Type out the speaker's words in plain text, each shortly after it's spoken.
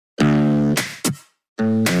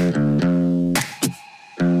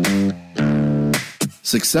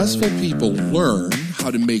Successful people learn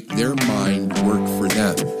how to make their mind work for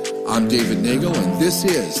them. I'm David Nagel, and this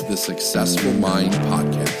is the Successful Mind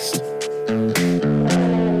Podcast.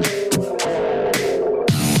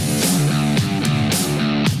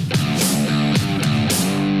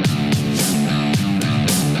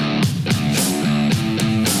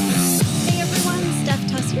 Hey everyone,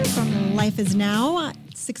 Steph Tuss here from Life is Now,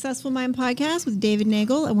 Successful Mind Podcast with David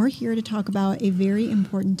Nagel, and we're here to talk about a very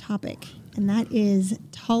important topic. And that is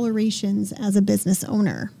tolerations as a business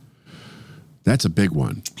owner. That's a big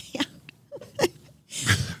one. Yeah.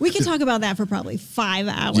 We could talk about that for probably 5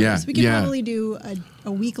 hours. Yeah, we could probably do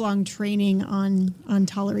a week-long training on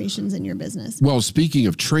tolerations in your business. Well, speaking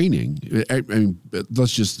of training, I mean,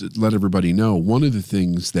 let's just let everybody know, one of the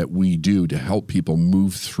things that we do to help people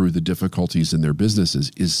move through the difficulties in their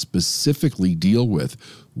businesses is specifically deal with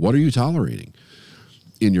what are you tolerating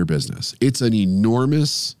in your business. It's an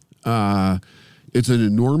enormous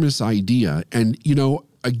idea. And, you know,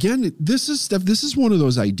 again, this is one of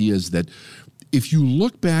those ideas that if you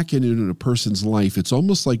look back in a person's life, it's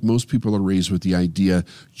almost like most people are raised with the idea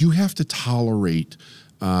you have to tolerate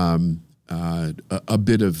a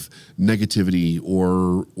bit of negativity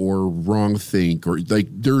or wrong think, or like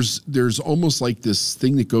there's almost like this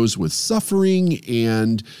thing that goes with suffering,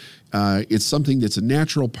 and it's something that's a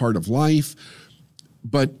natural part of life,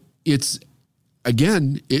 but it's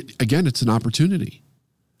it's an opportunity.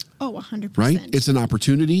 Oh, 100%. Right? It's an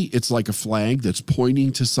opportunity. It's like a flag that's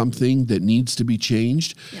pointing to something that needs to be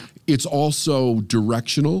changed. Yeah. It's also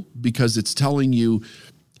directional because it's telling you,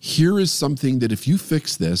 here is something that if you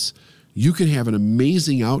fix this, you can have an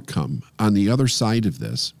amazing outcome on the other side of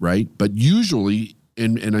this, right? But usually,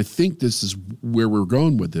 and I think this is where we're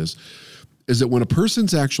going with this, is that when a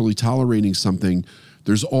person's actually tolerating something,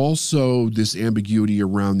 there's also this ambiguity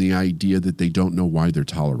around the idea that they don't know why they're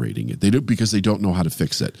tolerating it. They do because they don't know how to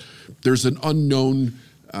fix it. There's an unknown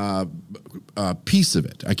piece of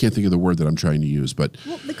it. I can't think of the word that I'm trying to use, but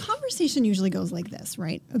Well, the conversation usually goes like this,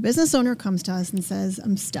 right? A business owner comes to us and says,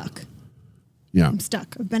 I'm stuck. yeah, I'm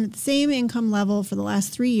stuck. I've been at the same income level for the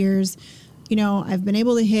last 3 years. You know, I've been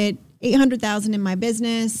able to hit 800,000 in my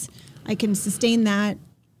business. I can sustain that.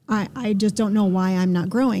 I just don't know why I'm not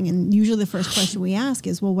growing. And usually the first question we ask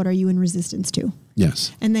is, well, what are you in resistance to?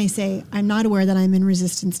 yes, And they say, I'm not aware that I'm in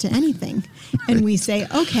resistance to anything. And we say,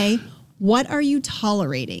 okay, what are you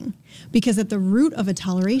tolerating? Because at the root of a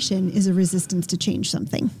toleration is a resistance to change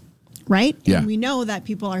something, right? Yeah. And we know that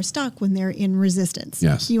people are stuck when they're in resistance.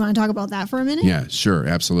 Yes. You want to talk about that for a minute? yeah, sure,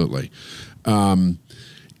 absolutely.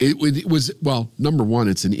 It was, well, number one,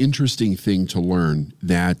 it's an interesting thing to learn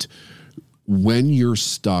that when you're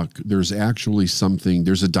stuck, there's actually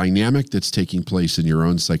there's a dynamic that's taking place in your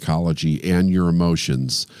own psychology and your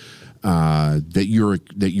emotions that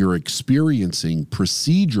you're experiencing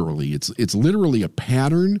procedurally. It's literally a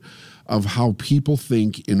pattern of how people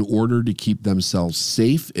think in order to keep themselves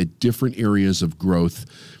safe at different areas of growth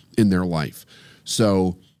in their life.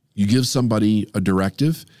 So you give somebody a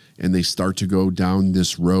directive and they start to go down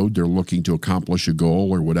this road. They're looking to accomplish a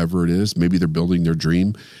goal or whatever it is. Maybe they're building their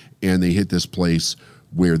dream, and they hit this place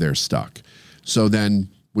where they're stuck. So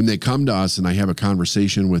then when they come to us and I have a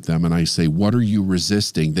conversation with them and I say, what are you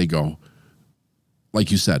resisting? They go,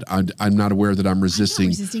 like you said, I'm not aware that I'm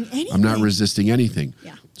resisting. I'm not resisting anything.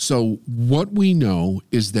 Yeah. So what we know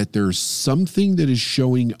is that there's something that is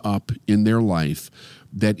showing up in their life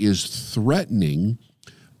that is threatening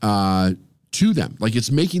to them. Like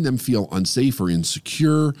it's making them feel unsafe or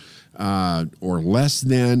insecure, or less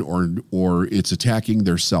than, or it's attacking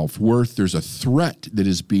their self-worth. There's a threat that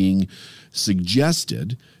is being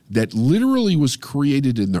suggested that literally was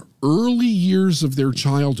created in the early years of their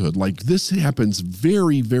childhood. Like this happens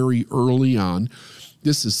very, very early on.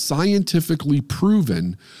 This is scientifically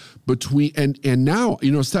proven and now,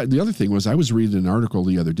 you know, the other thing was I was reading an article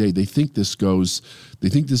the other day. They think this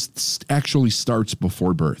actually starts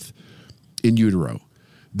before birth in utero.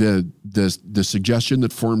 The suggestion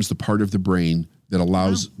that forms the part of the brain that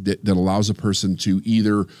allows that allows a person to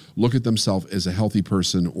either look at themselves as a healthy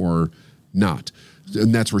person or not,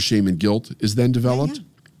 and that's where shame and guilt is then developed. Yeah.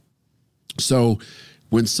 So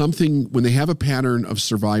when they have a pattern of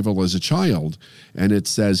survival as a child, and it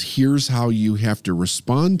says here's how you have to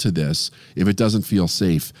respond to this if it doesn't feel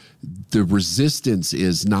safe, the resistance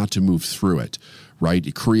is not to move through it. Right?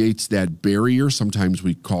 It creates that barrier. Sometimes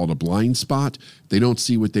we call it a blind spot. They don't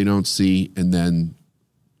see what they don't see, and then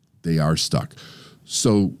they are stuck.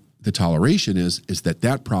 So the toleration is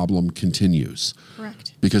that problem continues.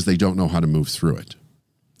 Correct. Because they don't know how to move through it.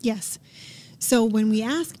 Yes. So when we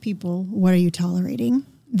ask people, what are you tolerating?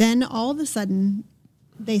 Then all of a sudden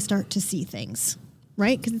they start to see things.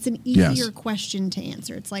 right? Because it's an easier question to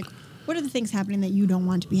answer. It's like, what are the things happening that you don't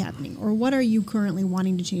want to be happening? Or what are you currently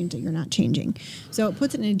wanting to change that you're not changing? So it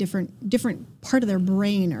puts it in a different part of their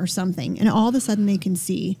brain or something. And all of a sudden they can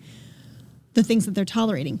see the things that they're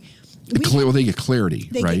tolerating. Well, they get clarity,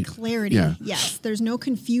 They right? get clarity, Yeah. yes. There's no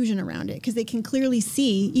confusion around it because they can clearly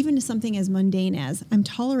see even something as mundane as I'm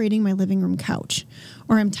tolerating my living room couch,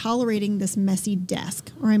 or I'm tolerating this messy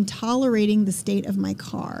desk, or I'm tolerating the state of my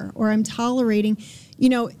car, or I'm tolerating,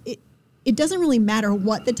 it doesn't really matter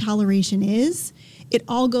what the toleration is. It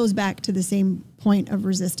all goes back to the same point of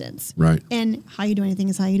resistance. Right. And how you do anything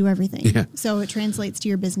is how you do everything. Yeah. So it translates to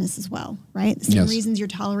your business as well, right? The same Yes. reasons you're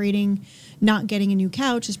tolerating not getting a new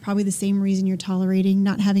couch is probably the same reason you're tolerating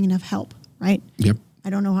not having enough help, right? Yep. I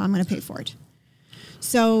don't know how I'm going to pay for it.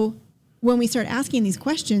 So when we start asking these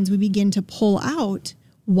questions, we begin to pull out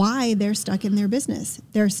why they're stuck in their business.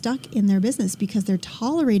 They're stuck in their business because they're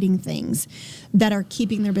tolerating things that are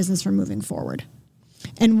keeping their business from moving forward.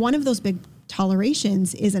 And one of those big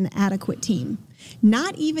tolerations is an adequate team.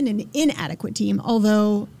 Not even an inadequate team,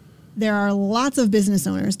 although there are lots of business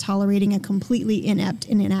owners tolerating a completely inept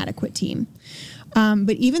and inadequate team.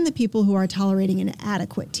 But even the people who are tolerating an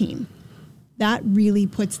adequate team, that really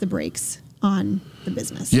puts the brakes on the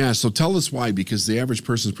business. Yeah, so tell us why, because the average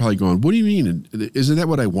person is probably going, what do you mean? Isn't that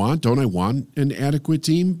what I want? Don't I want an adequate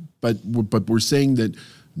team? But we're saying that,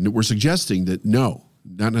 we're suggesting that no,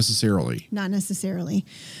 not necessarily. Not necessarily.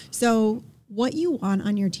 So what you want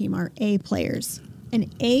on your team are A players.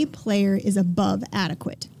 An A player is above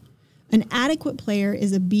adequate. An adequate player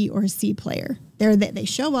is a B or C player. They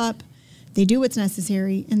show up, they do what's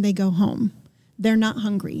necessary, and they go home. They're not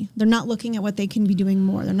hungry. They're not looking at what they can be doing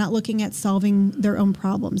more. They're not looking at solving their own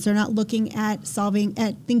problems. They're not looking at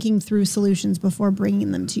thinking through solutions before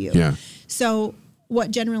bringing them to you. Yeah. So what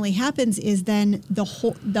generally happens is then the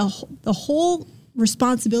whole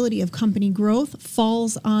responsibility of company growth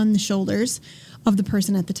falls on the shoulders of the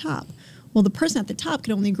person at the top. Well, the person at the top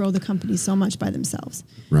can only grow the company so much by themselves.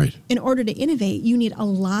 Right. In order to innovate, you need a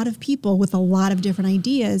lot of people with a lot of different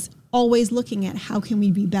ideas, always looking at how can we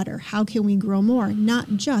be better? How can we grow more?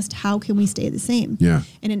 Not just how can we stay the same? Yeah.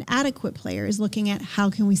 And an adequate player is looking at how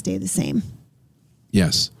can we stay the same?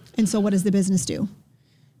 Yes. And so what does the business do?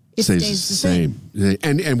 It Stays stays the the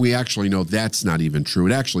same. And we actually know that's not even true.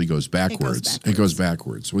 It actually goes backwards. It goes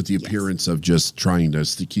backwards with the appearance of just trying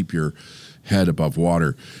to keep your head above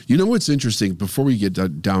water. You know what's interesting? Before we get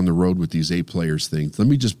down the road with these A players things, let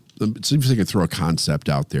me see if I can throw a concept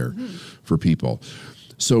out there for people.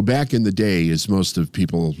 So back in the day, as most of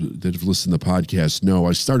people that have listened to the podcast know,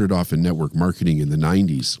 I started off in network marketing in the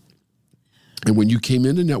 90s. And when you came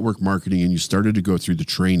into network marketing and you started to go through the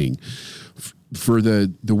training, for the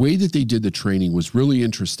way that they did the training was really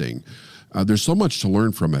interesting. There's so much to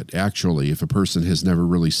learn from it, actually, if a person has never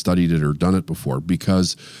really studied it or done it before,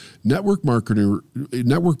 because network marketing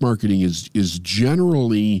is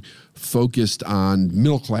generally focused on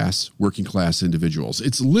middle class, working class individuals.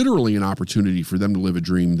 It's literally an opportunity for them to live a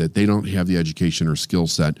dream that they don't have the education or skill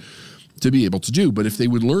set to be able to do. But if they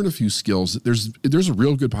would learn a few skills, there's a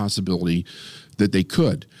real good possibility that they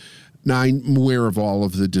could. Now, I'm aware of all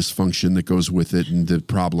of the dysfunction that goes with it and the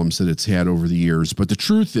problems that it's had over the years. But the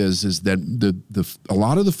truth is that a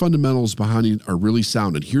lot of the fundamentals behind it are really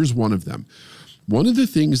sound. And here's one of them. One of the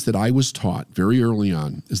things that I was taught very early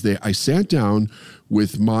on is that I sat down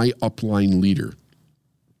with my upline leader,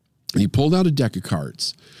 and he pulled out a deck of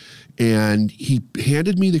cards. And he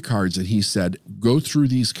handed me the cards, and he said, go through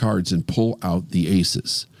these cards and pull out the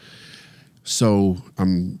aces. So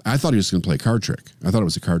I thought he was going to play a card trick. I thought it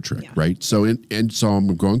was a card trick, right? So so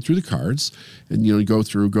I'm going through the cards, and you go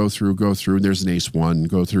through, and there's an ace 1.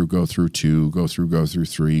 Go through 2. Go through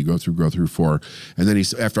 3. Go through 4. And then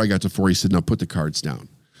after I got to 4, he said, "Now put the cards down."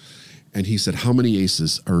 And he said, "How many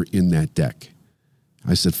aces are in that deck?"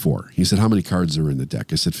 I said 4. He said, "How many cards are in the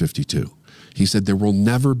deck?" I said 52. He said, "There will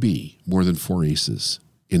never be more than 4 aces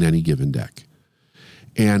in any given deck."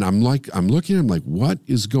 And I'm looking, what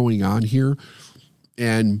is going on here?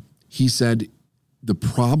 And he said, the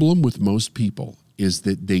problem with most people is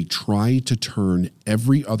that they try to turn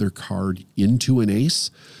every other card into an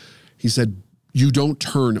ace. He said, you don't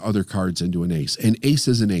turn other cards into an ace. An ace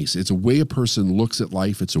is an ace. It's a way a person looks at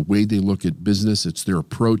life. It's a way they look at business. It's their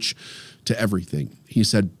approach to everything. He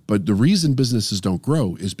said, but the reason businesses don't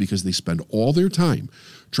grow is because they spend all their time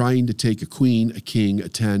trying to take a queen, a king, a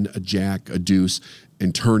 10, a jack, a deuce,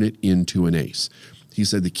 and turn it into an ace. He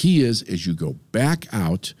said the key is you go back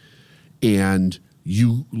out and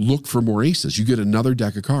you look for more aces. You get another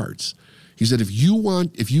deck of cards. He said if you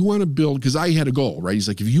want to build, because I had a goal, right? He's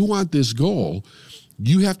like, if you want this goal,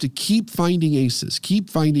 You have to keep finding aces, keep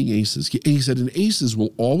finding aces. And he said, and aces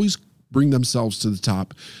will always bring themselves to the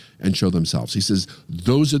top and show themselves. He says,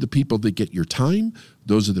 those are the people that get your time.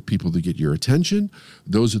 Those are the people that get your attention.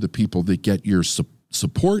 Those are the people that get your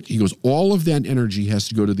support. He goes, all of that energy has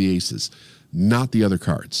to go to the aces, not the other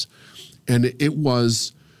cards. And it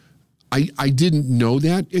was, I didn't know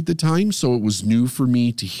that at the time, so it was new for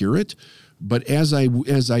me to hear it. But as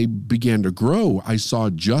I began to grow, I saw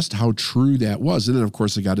just how true that was. And then, of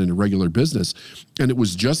course, I got into regular business, and it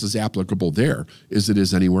was just as applicable there as it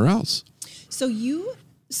is anywhere else. So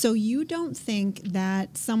you don't think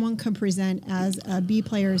that someone could present as a B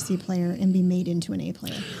player or C player and be made into an A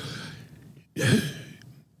player?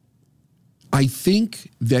 I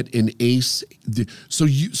think that an ace. So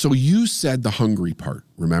you said the hungry part.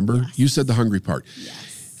 Remember, yes. You said the hungry part. Yes.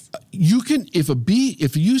 You can,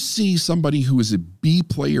 if you see somebody who is a B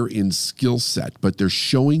player in skill set, but they're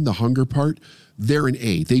showing the hunger part, they're an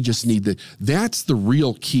A. They just need that's the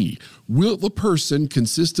real key. Will the person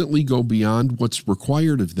consistently go beyond what's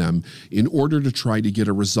required of them in order to try to get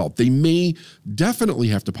a result? They may definitely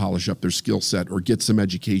have to polish up their skill set or get some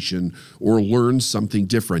education or learn something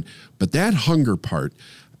different. But that hunger part,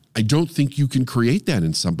 I don't think you can create that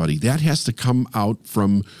in somebody. That has to come out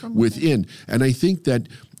from within. And I think that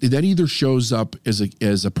either shows up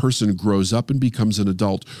as a person grows up and becomes an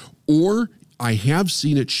adult, or I have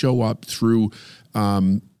seen it show up through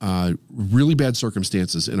really bad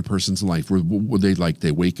circumstances in a person's life where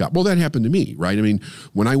they wake up. Well, that happened to me, right? I mean,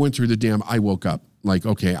 when I went through the dam, I woke up like,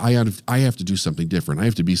 okay, I have to do something different. I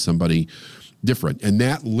have to be somebody different. And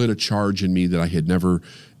that lit a charge in me that I had never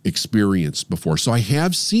experienced before. So I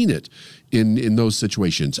have seen it in those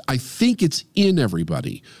situations. I think it's in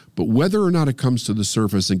everybody, but whether or not it comes to the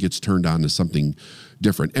surface and gets turned on to something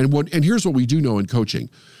different. And here's what we do know in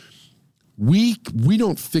coaching. We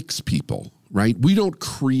don't fix people, right? We don't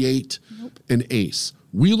create an ace.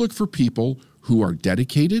 We look for people who are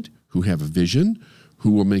dedicated, who have a vision, who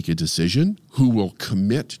will make a decision, who will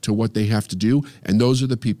commit to what they have to do. And those are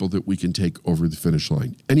the people that we can take over the finish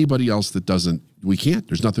line. Anybody else that doesn't, we can't.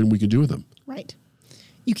 There's nothing we can do with them. Right.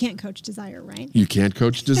 You can't coach desire, right? You can't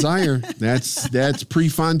coach desire. That's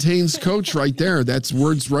Prefontaine's coach right there. That's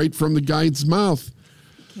words right from the guide's mouth.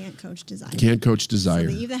 Can't coach desire. Can't coach desire.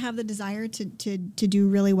 So they either have the desire to do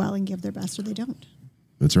really well and give their best, or they don't.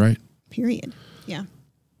 That's right. Period. Yeah.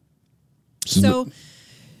 So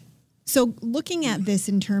looking at this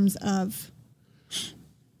in terms of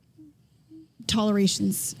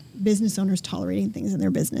tolerations, business owners tolerating things in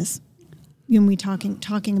their business, when we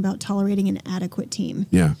talking about tolerating an adequate team.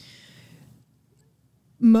 Yeah.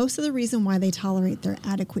 Most of the reason why they tolerate their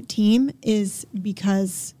adequate team is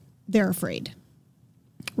because they're afraid,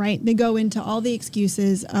 right? They go into all the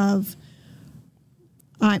excuses of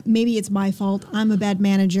maybe it's my fault. I'm a bad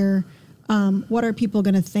manager. What are people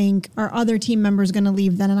going to think? Are other team members going to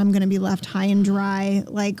leave then and I'm going to be left high and dry?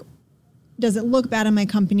 Like, does it look bad in my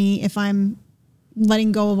company if I'm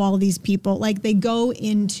letting go of all of these people? Like, they go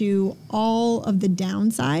into all of the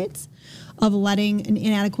downsides of letting an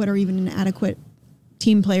inadequate or even an adequate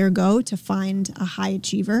team player go to find a high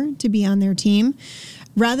achiever to be on their team,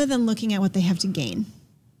 rather than looking at what they have to gain.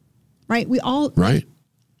 Right? We all, right.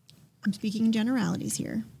 I'm speaking in generalities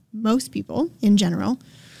here. Most people in general,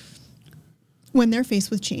 when they're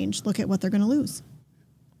faced with change, look at what they're going to lose,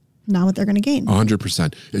 not what they're going to gain.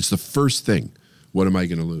 100%. It's the first thing. What am I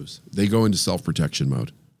going to lose? They go into self-protection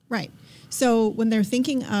mode. Right. So when they're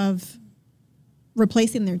thinking of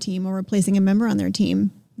replacing their team or replacing a member on their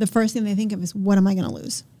team, the first thing they think of is, what am I going to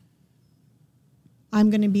lose? I'm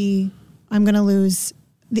going to lose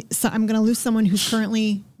someone who's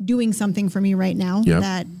currently doing something for me right now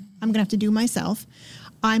that I'm going to have to do myself.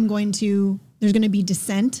 There's going to be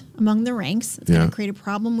dissent among the ranks. It's going to create a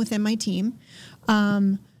problem within my team.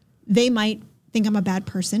 They might think I'm a bad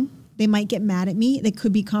person. They might get mad at me. They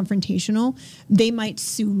could be confrontational. They might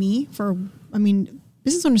sue me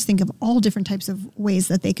business owners think of all different types of ways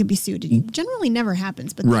that they could be sued. It generally never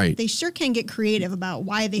happens, but they sure can get creative about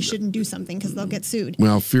why they shouldn't do something because they'll get sued.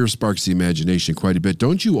 Well, fear sparks the imagination quite a bit.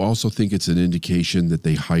 Don't you also think it's an indication that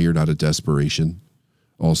they hired out of desperation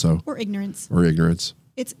also? Or ignorance.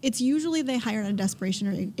 It's usually they hired out of desperation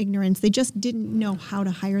or ignorance. They just didn't know how to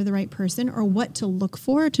hire the right person or what to look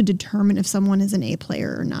for to determine if someone is an A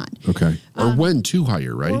player or not. Okay. Or when to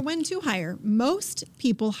hire, right? Or when to hire. Most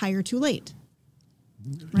people hire too late.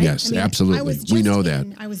 Right? Yes, absolutely. We know that.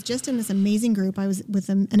 I was just in this amazing group. I was with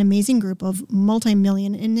an amazing group of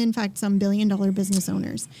multi-million and in fact some billion-dollar business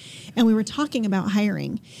owners. And we were talking about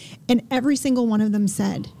hiring. And every single one of them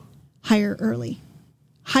said, hire early.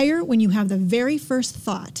 Hire when you have the very first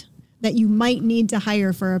thought that you might need to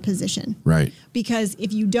hire for a position. Right. Because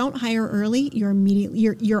if you don't hire early,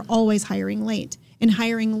 you're always hiring late. And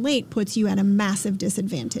hiring late puts you at a massive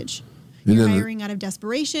disadvantage. You're hiring out of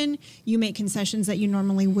desperation. You make concessions that you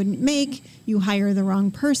normally wouldn't make. You hire the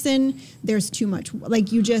wrong person. There's too much,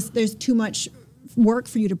 there's too much work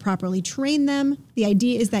for you to properly train them. The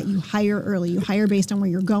idea is that you hire early. You hire based on where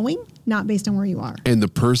you're going, not based on where you are. And the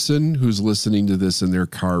person who's listening to this in their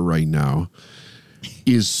car right now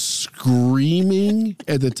is screaming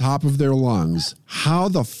at the top of their lungs, how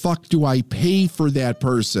the fuck do I pay for that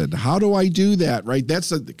person? How do I do that? Right?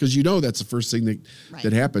 That's because that's the first thing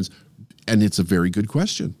that happens. And it's a very good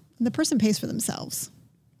question. The person pays for themselves.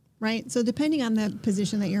 Right. So depending on the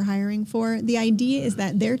position that you're hiring for, the idea is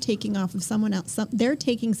that they're taking off of someone else. They're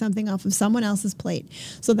taking something off of someone else's plate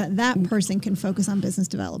so that person can focus on business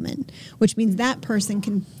development, which means that person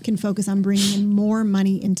can focus on bringing in more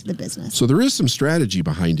money into the business. So there is some strategy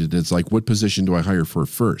behind it. It's like, what position do I hire for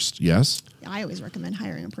first? Yes. I always recommend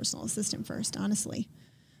hiring a personal assistant first, honestly,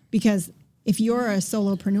 because if you're a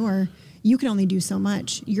solopreneur, you can only do so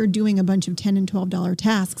much. You're doing a bunch of $10 and $12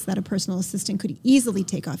 tasks that a personal assistant could easily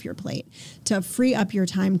take off your plate to free up your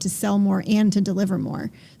time to sell more and to deliver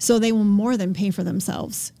more. So they will more than pay for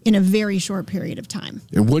themselves in a very short period of time.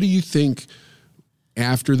 And what do you think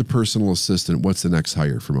after the personal assistant, what's the next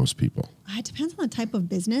hire for most people? It depends on the type of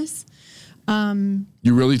business. You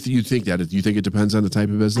really you think that? You think it depends on the type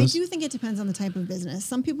of business? I do think it depends on the type of business.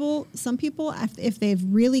 Some people, if they've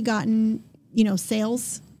really gotten,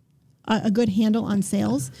 sales, a good handle on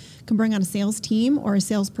sales, can bring on a sales team or a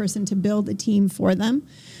salesperson to build a team for them.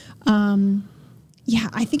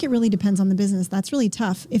 I think it really depends on the business. That's really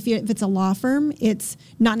tough. If it's a law firm, it's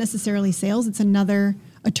not necessarily sales. It's another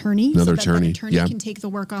attorney. That attorney can take the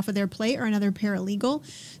work off of their plate, or another paralegal.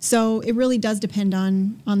 So it really does depend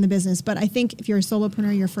on the business. But I think if you're a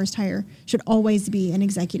solopreneur, your first hire should always be an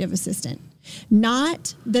executive assistant,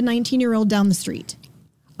 not the 19-year-old down the street.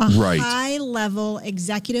 A high-level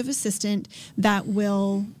executive assistant that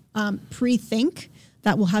will pre-think,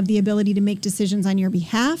 that will have the ability to make decisions on your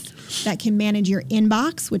behalf, that can manage your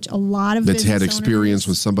inbox, which a lot of that's had experience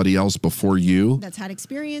with somebody else before you. That's had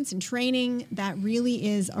experience and training. That really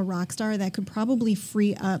is a rock star that could probably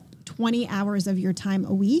free up 20 hours of your time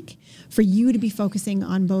a week for you to be focusing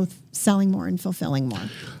on both selling more and fulfilling more.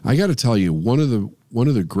 I got to tell you, one of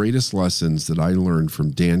the greatest lessons that I learned from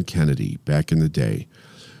Dan Kennedy back in the day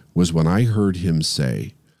was when I heard him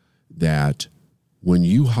say that when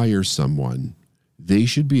you hire someone, they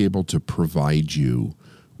should be able to provide you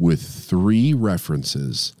with 3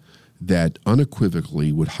 references that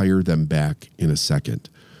unequivocally would hire them back in a second.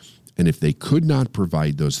 And if they could not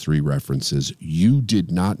provide those 3 references, you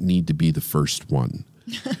did not need to be the first one,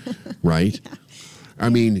 right? Yeah. I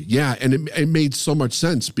mean, and it made so much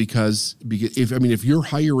sense because if you're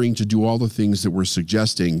hiring to do all the things that we're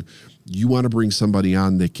suggesting, you want to bring somebody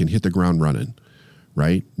on that can hit the ground running,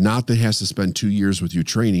 right? Not that has to spend 2 years with you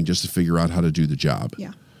training just to figure out how to do the job.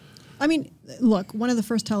 Yeah. I mean, look, one of the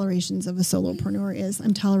first tolerations of a solopreneur is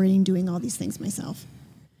I'm tolerating doing all these things myself.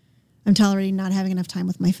 I'm tolerating not having enough time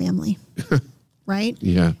with my family. Right?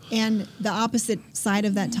 Yeah. And the opposite side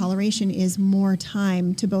of that toleration is more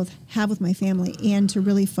time to both have with my family and to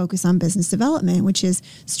really focus on business development, which is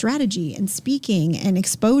strategy and speaking and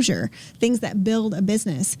exposure, things that build a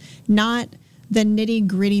business, not the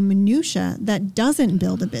nitty-gritty minutia that doesn't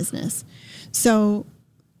build a business. So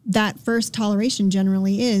that first toleration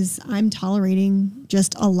generally is I'm tolerating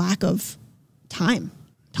just a lack of time.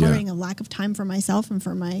 Tolerating a lack of time for myself and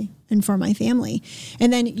for my family.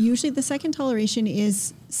 And then usually the second toleration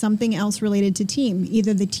is something else related to team.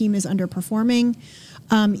 Either the team is underperforming,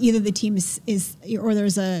 either the team is or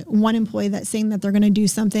there's one employee that's saying that they're going to do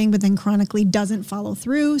something but then chronically doesn't follow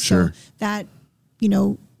through. Sure. So that,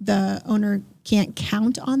 the owner can't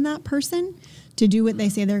count on that person to do what they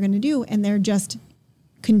say they're going to do, and they're just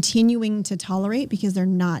continuing to tolerate because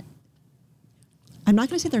I'm not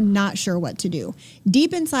going to say they're not sure what to do.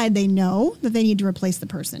 Deep inside, they know that they need to replace the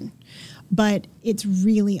person, but it's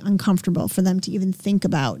really uncomfortable for them to even think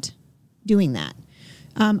about doing that.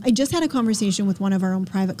 I just had a conversation with one of our own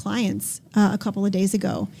private clients a couple of days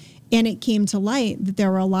ago, and it came to light that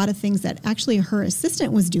there were a lot of things that actually her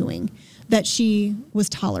assistant was doing that she was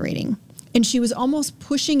tolerating, and she was almost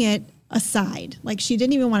pushing it aside. Like she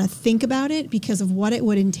didn't even want to think about it because of what it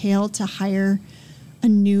would entail to hire a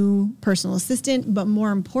new personal assistant, but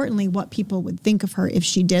more importantly, what people would think of her if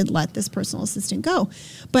she did let this personal assistant go.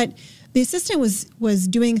 But the assistant was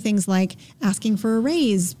doing things like asking for a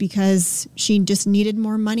raise because she just needed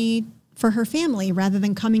more money for her family rather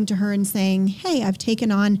than coming to her and saying, hey, I've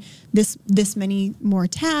taken on this many more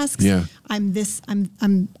tasks. Yeah. I'm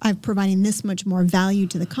providing this much more value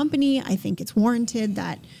to the company. I think it's warranted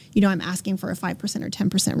that, I'm asking for a 5% or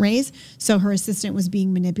 10% raise. So her assistant was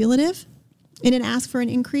being manipulative in an ask for an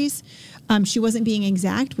increase. She wasn't being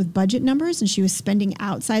exact with budget numbers, and she was spending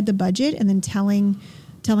outside the budget and then telling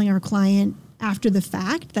our client after the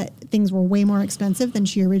fact that things were way more expensive than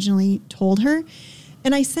she originally told her.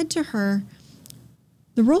 And I said to her,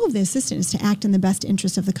 the role of the assistant is to act in the best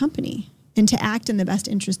interest of the company and to act in the best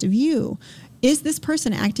interest of you. Is this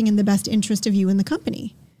person acting in the best interest of you and the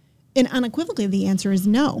company? And unequivocally, the answer is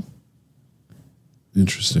no.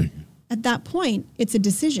 Interesting. At that point, it's a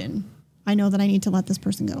decision. I know that I need to let this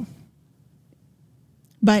person go.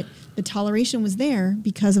 But the toleration was there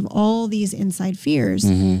because of all these inside fears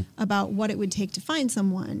about what it would take to find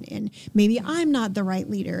someone. And maybe I'm not the right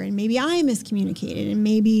leader, and maybe I miscommunicated, and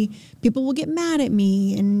maybe people will get mad at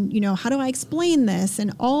me. And, how do I explain this?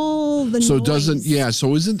 And all the noise.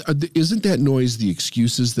 So isn't that noise the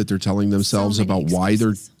excuses that they're telling themselves about why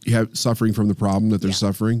they're suffering from the problem that they're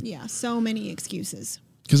suffering? Yeah, so many excuses.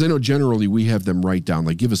 Because I know generally we have them write down,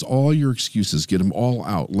 like, give us all your excuses, get them all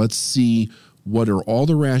out. Let's see what are all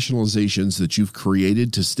the rationalizations that you've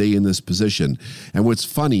created to stay in this position. And what's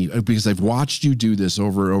funny, because I've watched you do this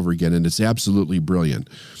over and over again, and it's absolutely brilliant.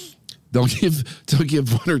 They'll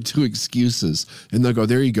give one or two excuses, and they'll go,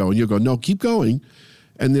 there you go. And you'll go, no, keep going.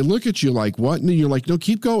 And they look at you like, what? And you're like, no,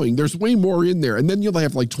 keep going. There's way more in there. And then you'll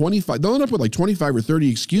have like 25. They'll end up with like 25 or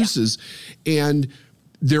 30 excuses. Yeah. And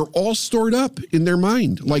they're all stored up in their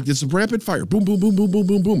mind. Like it's a rapid fire. Boom, boom, boom, boom, boom,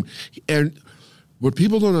 boom, boom. And what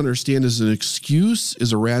people don't understand is an excuse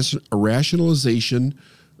is a rationalization.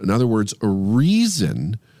 In other words, a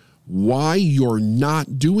reason why you're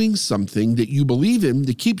not doing something that you believe in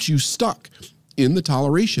that keeps you stuck in the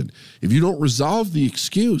toleration. If you don't resolve the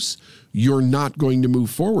excuse, you're not going to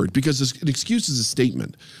move forward, because an excuse is a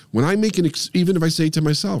statement. When I make even if I say it to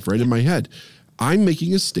myself right in my head, I'm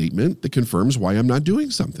making a statement that confirms why I'm not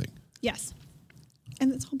doing something. Yes.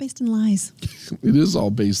 And it's all based in lies. It is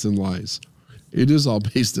all based in lies. It is all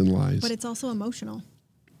based in lies. But it's also emotional.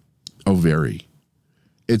 Oh, very.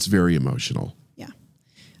 It's very emotional. Yeah.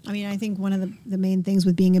 I mean, I think one of the main things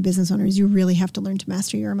with being a business owner is you really have to learn to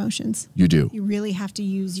master your emotions. You do. You really have to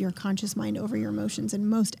use your conscious mind over your emotions in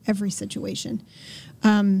most every situation.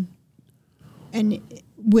 And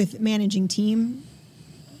with managing team,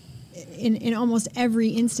 in almost every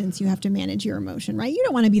instance, you have to manage your emotion, right? You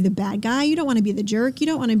don't want to be the bad guy. You don't want to be the jerk. You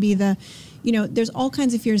don't want to be there's all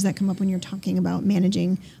kinds of fears that come up when you're talking about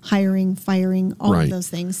managing, hiring, firing, all of those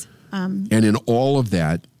things. And in all of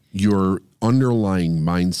that, your underlying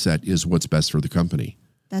mindset is what's best for the company.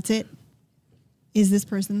 That's it. Is this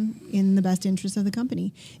person in the best interest of the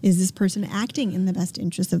company? Is this person acting in the best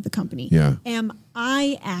interest of the company? Yeah. Am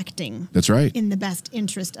I acting That's right. in the best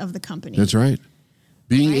interest of the company? That's right.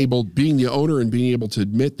 Being the owner and being able to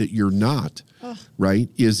admit that you're not, right,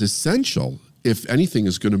 is essential if anything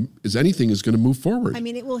is going to move forward. I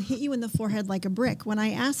mean, it will hit you in the forehead like a brick. When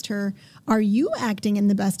I asked her, are you acting in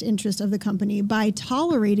the best interest of the company by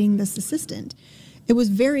tolerating this assistant? It was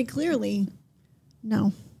very clearly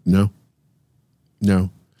no. No.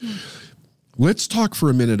 Let's talk for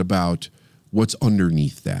a minute about what's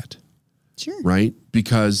underneath that. Sure. Right?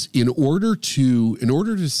 Because in order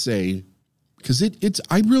to say, because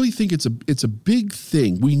I really think it's a big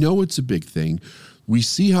thing. We know it's a big thing. We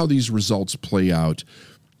see how these results play out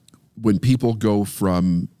when people go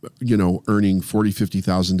from, earning $40,000,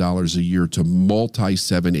 $50,000 a year to multi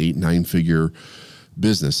 7, 8, 9-figure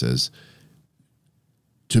businesses.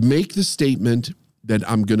 To make the statement that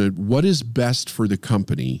what is best for the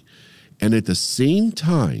company, and at the same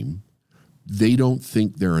time, they don't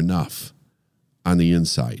think they're enough on the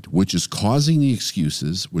inside, which is causing the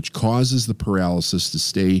excuses, which causes the paralysis to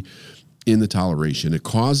stay in the toleration. It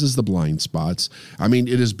causes the blind spots. I mean,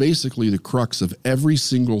 it is basically the crux of every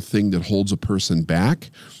single thing that holds a person back,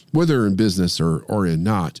 whether in business or in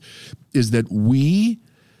not, is that we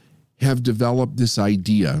have developed this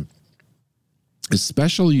idea,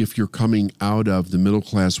 especially if you're coming out of the middle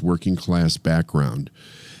class, working class background,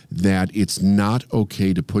 that it's not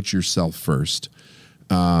okay to put yourself first.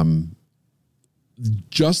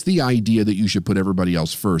 Just the idea that you should put everybody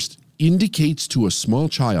else first indicates to a small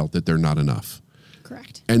child that they're not enough.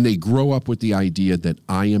 Correct. And they grow up with the idea that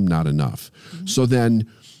I am not enough. Mm-hmm. So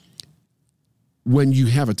then when you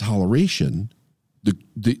have a toleration,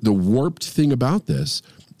 the warped thing about this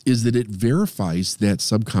is that it verifies that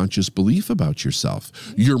subconscious belief about yourself.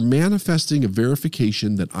 Mm-hmm. You're manifesting a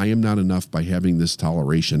verification that I am not enough by having this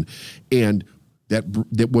toleration. And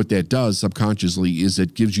that what that does subconsciously is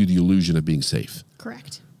it gives you the illusion of being safe.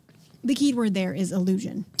 Correct. The key word there is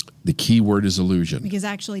illusion. The key word is illusion. Because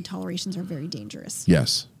actually tolerations are very dangerous.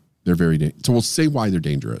 Yes, they're very dangerous. So we'll say why they're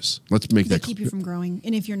dangerous. Let's make that They keep you from growing.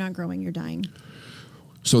 And if you're not growing, you're dying.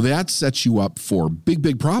 So that sets you up for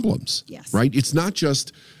big problems. Yes. Right? It's not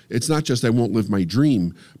just I won't live my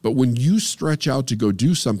dream, but when you stretch out to go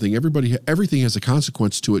do something, everything has a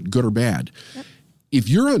consequence to it, good or bad. Yep. If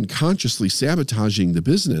you're unconsciously sabotaging the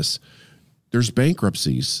business, there's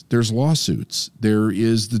bankruptcies, there's lawsuits, there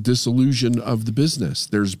is the dissolution of the business,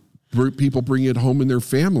 there's people bring it home in their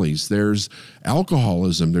families, there's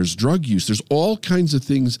alcoholism, there's drug use, there's all kinds of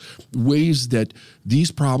things, ways that these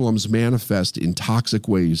problems manifest in toxic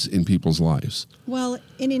ways in people's lives. Well,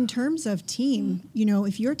 and in terms of team,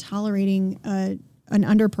 if you're tolerating an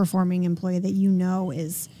underperforming employee that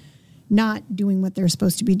is not doing what they're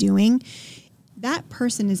supposed to be doing, that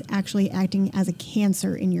person is actually acting as a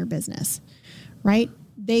cancer in your business, right?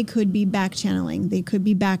 They could be back channeling, they could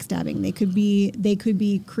be backstabbing, they could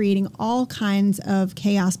be creating all kinds of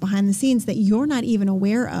chaos behind the scenes that you're not even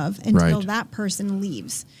aware of until that person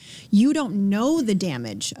leaves. You don't know the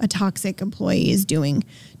damage a toxic employee is doing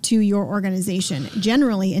to your organization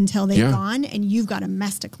generally until they've gone and you've got a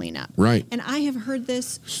mess to clean up. Right. And I have heard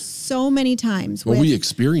this so many times. Well, we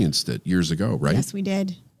experienced it years ago, right? Yes, we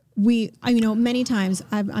did. Many times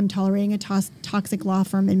I'm tolerating a toxic law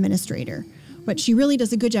firm administrator, but she really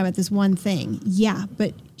does a good job at this one thing. Yeah,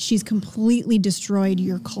 but she's completely destroyed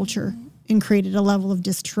your culture and created a level of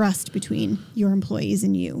distrust between your employees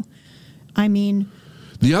and you. The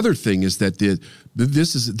other thing is that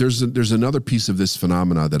there's another piece of this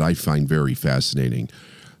phenomena that I find very fascinating.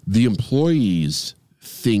 The employees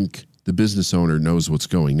think the business owner knows what's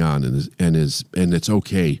going on and it's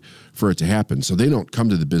okay for it to happen. So they don't come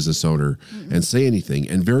to the business owner and say anything.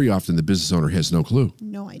 And very often the business owner has no clue.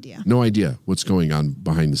 No idea. No idea what's going on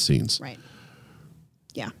behind the scenes. Right.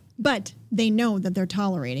 Yeah. But they know that they're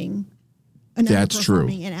tolerating an That's true.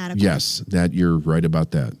 underperforming inadequate. Yes, that you're right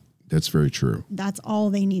about that. That's very true. That's all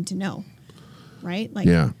they need to know. Right?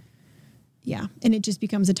 Yeah. And it just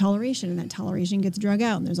becomes a toleration, and that toleration gets drug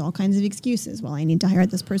out, and there's all kinds of excuses. Well, I need to hire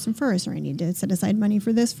this person first, or I need to set aside money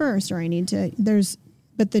for this first, or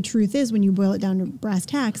but the truth is, when you boil it down to brass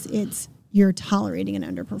tacks, it's you're tolerating an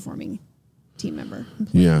underperforming team member.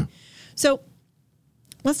 Employee. Yeah. So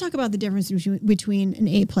let's talk about the difference between an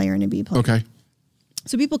A player and a B player. Okay.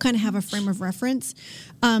 So people kind of have a frame of reference.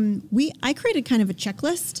 I created kind of a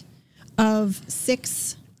checklist of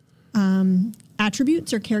 6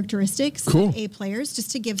 attributes or characteristics of A players,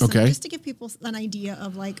 just to give people an idea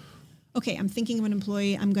of okay, I'm thinking of an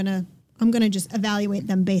employee, I'm gonna just evaluate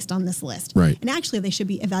them based on this list. Right. And actually they should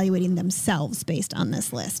be evaluating themselves based on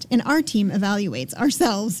this list. And our team evaluates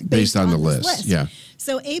ourselves based on the list. Yeah.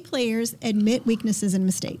 So A players admit weaknesses and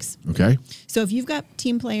mistakes. Okay. So if you've got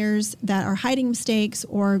team players that are hiding mistakes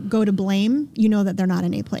or go to blame, you know that they're not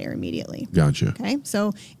an A player immediately. Gotcha. Okay.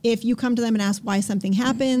 So if you come to them and ask why something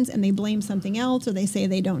happens and they blame something else, or they say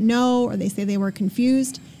they don't know, or they say they were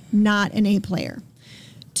confused, not an A player.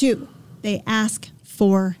 2, they ask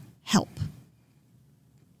for help.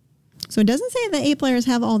 So it doesn't say that A players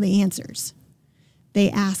have all the answers. They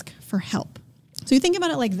ask for help. So you think about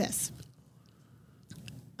it like this.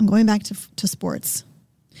 I'm going back to sports.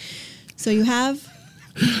 So you have...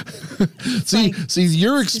 See,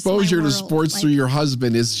 your exposure to sports through your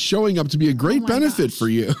husband is showing up to be a great benefit for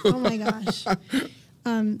you. Oh my gosh.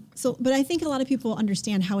 But I think a lot of people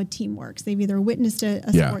understand how a team works. They've either witnessed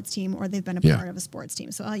a sports team or they've been a part of a sports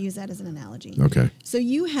team. So I'll use that as an analogy. Okay. So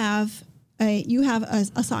you have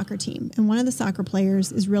a soccer team, and one of the soccer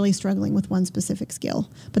players is really struggling with one specific skill,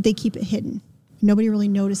 but they keep it hidden. Nobody really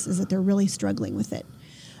notices that they're really struggling with it.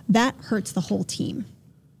 That hurts the whole team.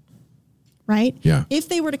 Right? Yeah. If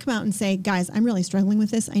they were to come out and say, guys, I'm really struggling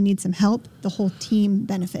with this, I need some help, the whole team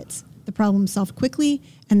benefits. The problem is solved quickly,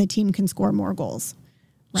 and the team can score more goals.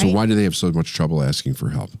 Right? So why do they have so much trouble asking for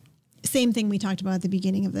help? Same thing we talked about at the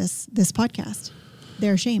beginning of this podcast.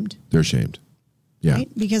 They're ashamed. They're ashamed. Yeah. Right?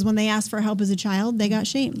 Because when they asked for help as a child, they got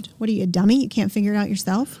shamed. What are you, a dummy? You can't figure it out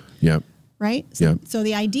yourself? Yep. Right? So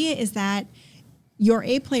the idea is that your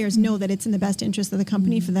A players know that it's in the best interest of the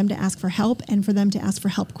company for them to ask for help, and for them to ask for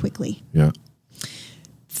help quickly. Yeah.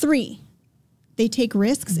 3, they take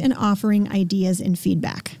risks in offering ideas and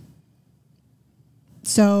feedback.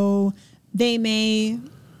 So they may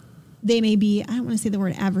be, I don't want to say the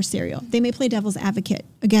word adversarial. They may play devil's advocate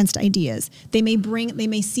against ideas. They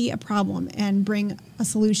may see a problem and bring a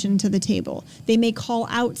solution to the table. They may call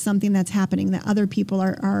out something that's happening that other people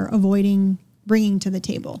are avoiding bringing to the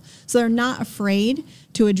table. So they're not afraid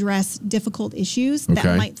to address difficult issues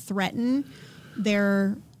that might threaten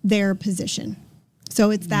their position.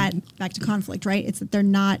 So it's that, back to conflict, right? It's that they're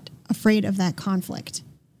not afraid of that conflict.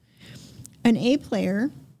 An A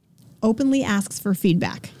player openly asks for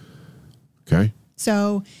feedback. Okay.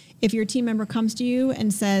 So if your team member comes to you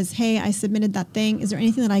and says, hey, I submitted that thing, is there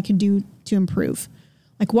anything that I could do to improve?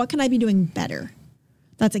 Like, what can I be doing better?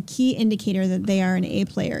 That's a key indicator that they are an A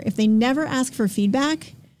player. If they never ask for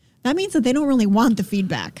feedback, that means that they don't really want the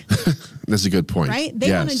feedback. That's a good point. Right?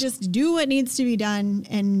 They want to just do what needs to be done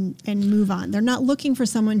and move on. They're not looking for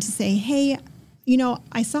someone to say, hey,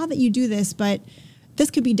 I saw that you do this, but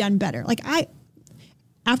this could be done better. Like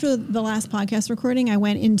after the last podcast recording, I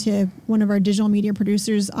went into one of our digital media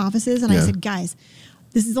producers' offices and I said, guys,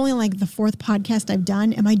 this is only like the 4th podcast I've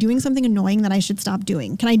done. Am I doing something annoying that I should stop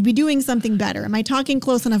doing? Can I be doing something better? Am I talking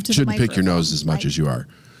close enough to the microphone? Shouldn't pick your nose as much as you are.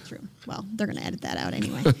 True. Well, they're going to edit that out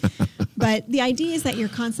anyway. But the idea is that you're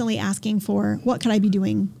constantly asking for, what could I be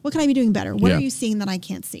doing? What can I be doing better? What are you seeing that I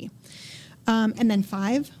can't see? And then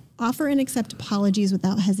 5, offer and accept apologies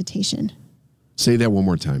without hesitation. Say that one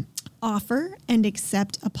more time. Offer and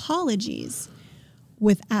accept apologies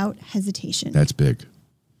without hesitation. That's big.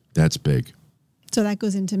 That's big. So that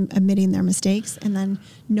goes into admitting their mistakes and then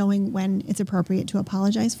knowing when it's appropriate to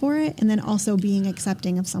apologize for it. And then also being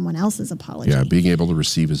accepting of someone else's apology. Yeah, being able to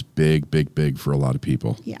receive is big, big, big for a lot of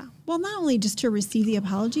people. Yeah. Well, not only just to receive the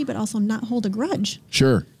apology, but also not hold a grudge.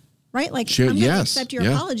 Sure. Right? Like, I'm going to accept your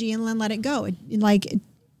apology and then let it go. I'm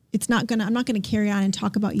not going to carry on and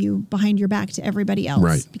talk about you behind your back to everybody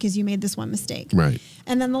else because you made this one mistake. Right.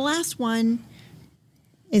 And then the last one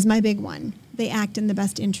is my big one. They act in the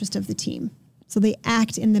best interest of the team. So they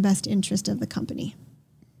act in the best interest of the company.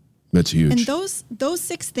 That's huge. And those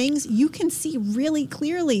 6 things you can see really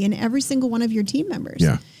clearly in every single one of your team members.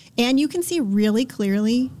 Yeah. And you can see really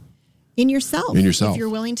clearly in yourself. If you're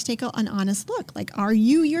willing to take an honest look. Like, are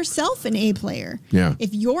you yourself an A player? Yeah.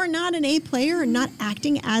 If you're not an A player and not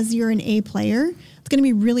acting as you're an A player, it's going to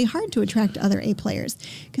be really hard to attract other A players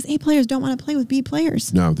because A players don't want to play with B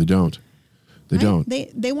players. No, they don't. They don't.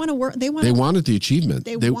 They want to work. They wanted the achievement.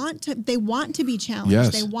 They want to be challenged.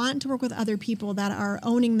 Yes. They want to work with other people that are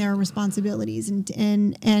owning their responsibilities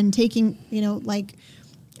and taking,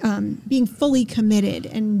 being fully committed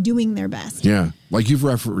and doing their best. Yeah. Like you've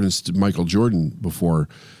referenced Michael Jordan before.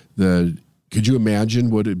 Could you imagine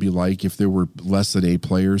what it'd be like if there were less than A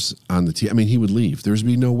players on the team? I mean, he would leave. There'd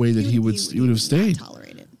be no way that he would have stayed.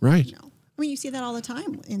 Tolerate it. Right. No. I mean, you see that all the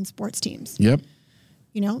time in sports teams. Yep.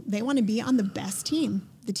 They want to be on the best team,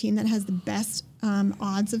 the team that has the best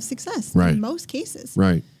odds of success in most cases.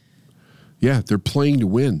 Right. Yeah, they're playing to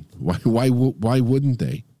win. Why wouldn't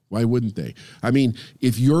they? Why wouldn't they? I mean,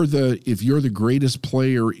 if you're the greatest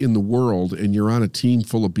player in the world and you're on a team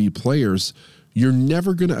full of B players, you're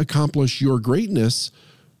never going to accomplish your greatness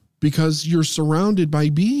because you're surrounded by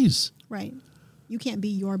Bs. Right. You can't be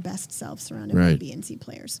your best self surrounded by B and C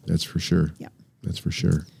players. That's for sure. Yep. That's for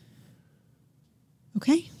sure.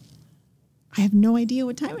 Okay. I have no idea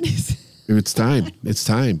what time it is. It's time. It's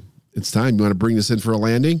time. It's time. You want to bring this in for a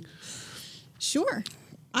landing? Sure.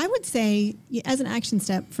 I would say, as an action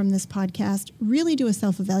step from this podcast, really do a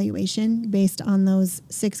self-evaluation based on those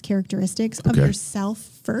 6 characteristics of yourself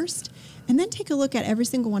first, and then take a look at every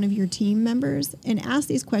single one of your team members and ask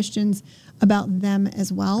these questions about them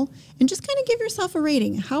as well, and just kind of give yourself a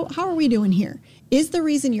rating. How are we doing here? Is the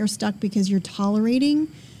reason you're stuck because you're tolerating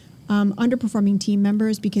underperforming team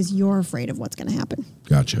members because you're afraid of what's going to happen?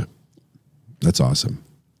 Gotcha. That's awesome.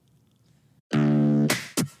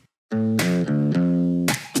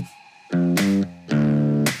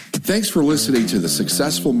 Thanks for listening to the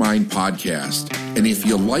Successful Mind podcast. And if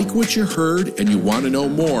you like what you heard and you want to know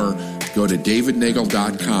more, go to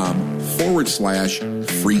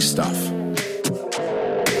davidnagel.com/free stuff.